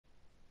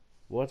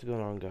What's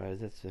going on,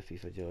 guys? It's the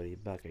FIFA Jody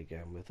back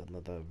again with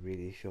another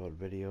really short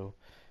video.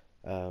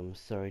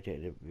 Sorry to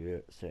interrupt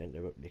you,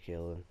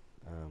 Kalen.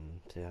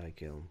 Say hi,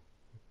 Kalen.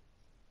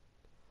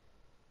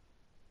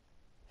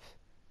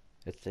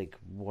 It's like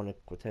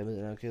what time is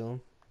it now, Kalen?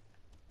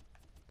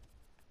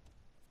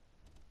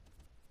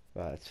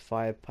 Right, it's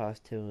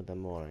 2:05 in the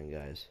morning,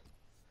 guys.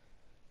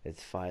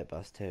 It's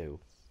 2:05,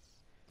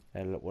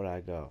 and look what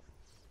I got.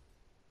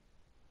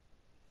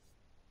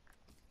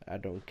 I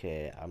don't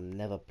care. I'm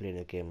never playing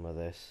a game with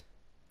this.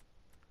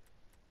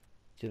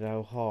 Do you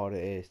know how hard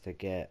it is to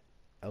get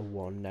a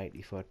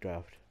 194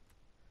 draft?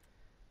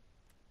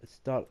 It's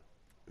not.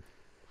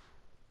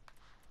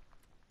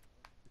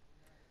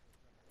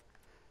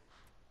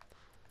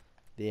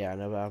 Yeah,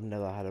 I've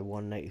never had a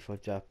 194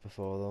 draft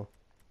before though.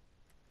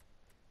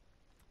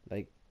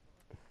 Like,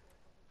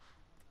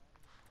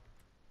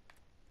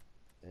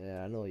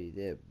 yeah, I know you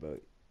did,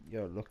 but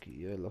you're lucky.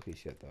 You're lucky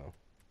shit though.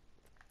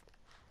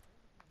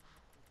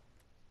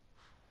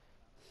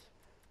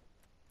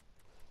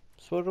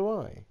 So do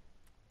I.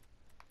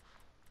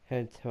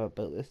 Hence how I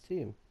built this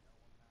team.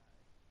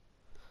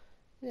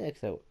 Yeah,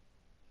 so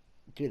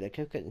dude, I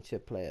kept getting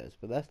shit players,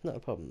 but that's not a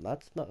problem.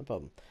 That's not a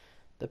problem.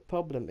 The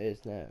problem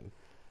is now.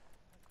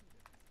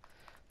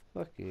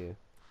 Fuck you.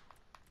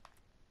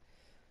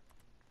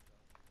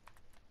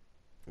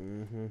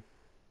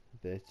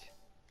 Bitch.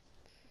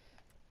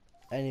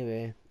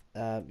 Anyway,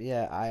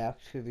 yeah, I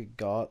actually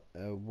got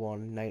a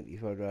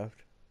 194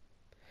 draft.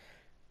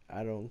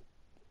 I don't.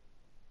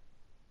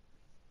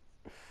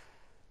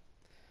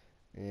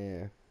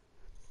 Yeah,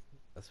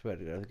 I swear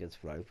to God, if it gets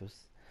flagged, if it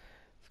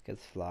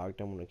gets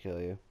flagged, I'm gonna kill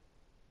you.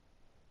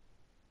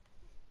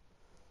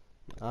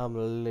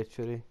 I'm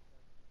literally.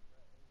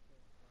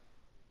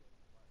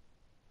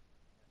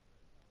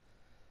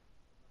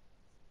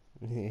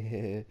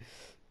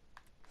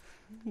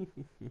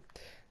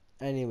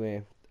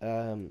 Anyway,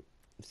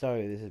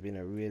 sorry, this has been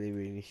a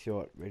really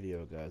short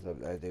video, guys.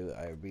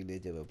 I really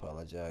do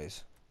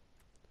apologize.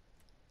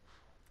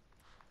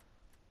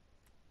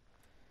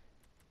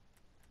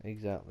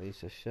 Exactly,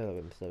 so shut up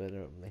and stop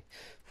interrupting me.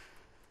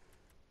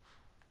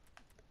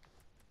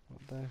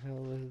 What the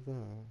hell is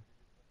that?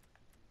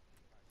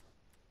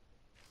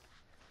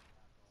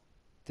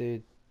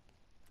 Dude,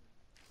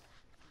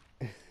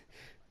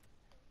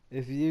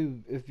 if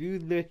you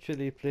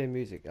literally play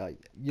music,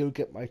 you'll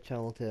get my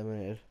channel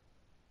terminated.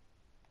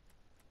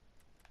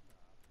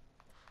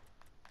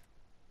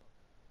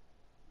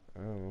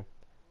 Oh.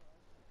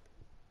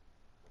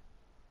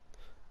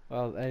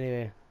 Well,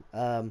 anyway,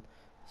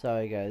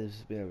 sorry guys, this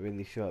has been a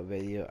really short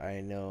video.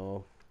 I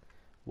know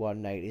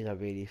 190s are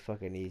really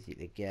fucking easy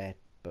to get,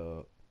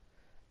 but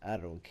I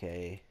don't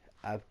care.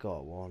 I've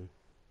got one.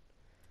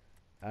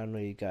 I know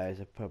you guys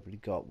have probably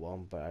got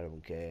one, but I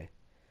don't care.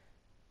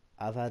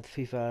 I've had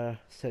FIFA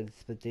since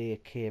the day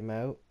it came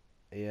out,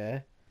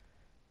 yeah,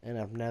 and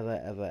I've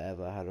never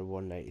ever had a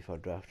 194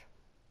 draft.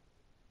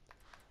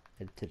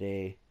 And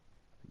today,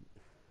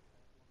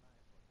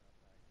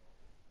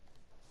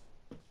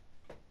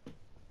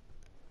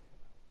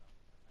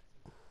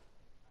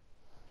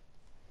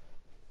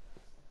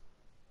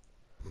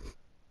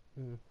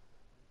 hmm,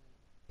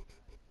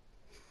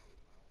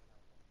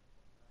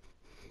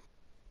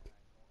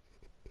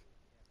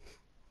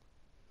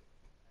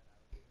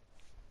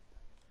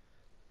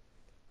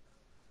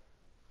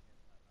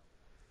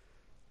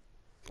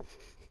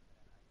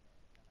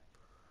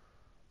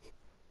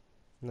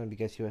 not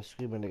because you were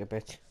screaming like a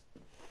bitch.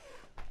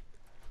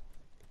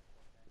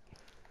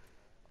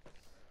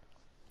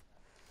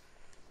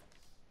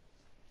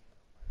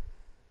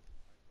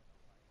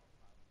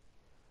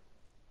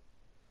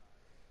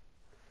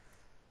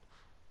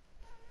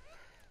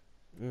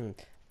 Mm.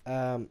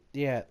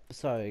 Yeah,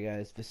 sorry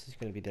guys, this is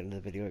gonna be the end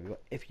of the video.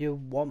 If you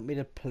want me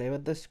to play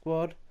with this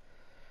squad,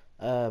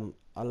 I'll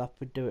have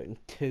to do it in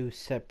two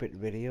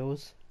separate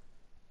videos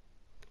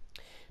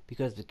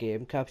because the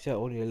game capture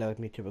only allowed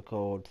me to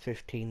record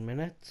 15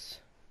 minutes.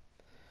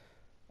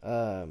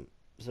 So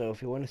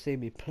if you want to see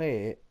me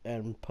play it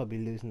and probably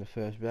losing the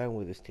first round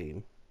with this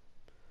team,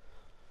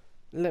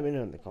 let me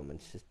know in the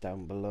comments just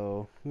down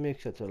below. Make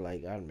sure to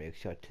like and make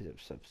sure to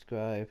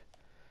subscribe.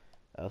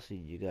 I'll see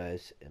you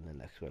guys in the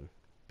next one.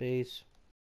 Peace.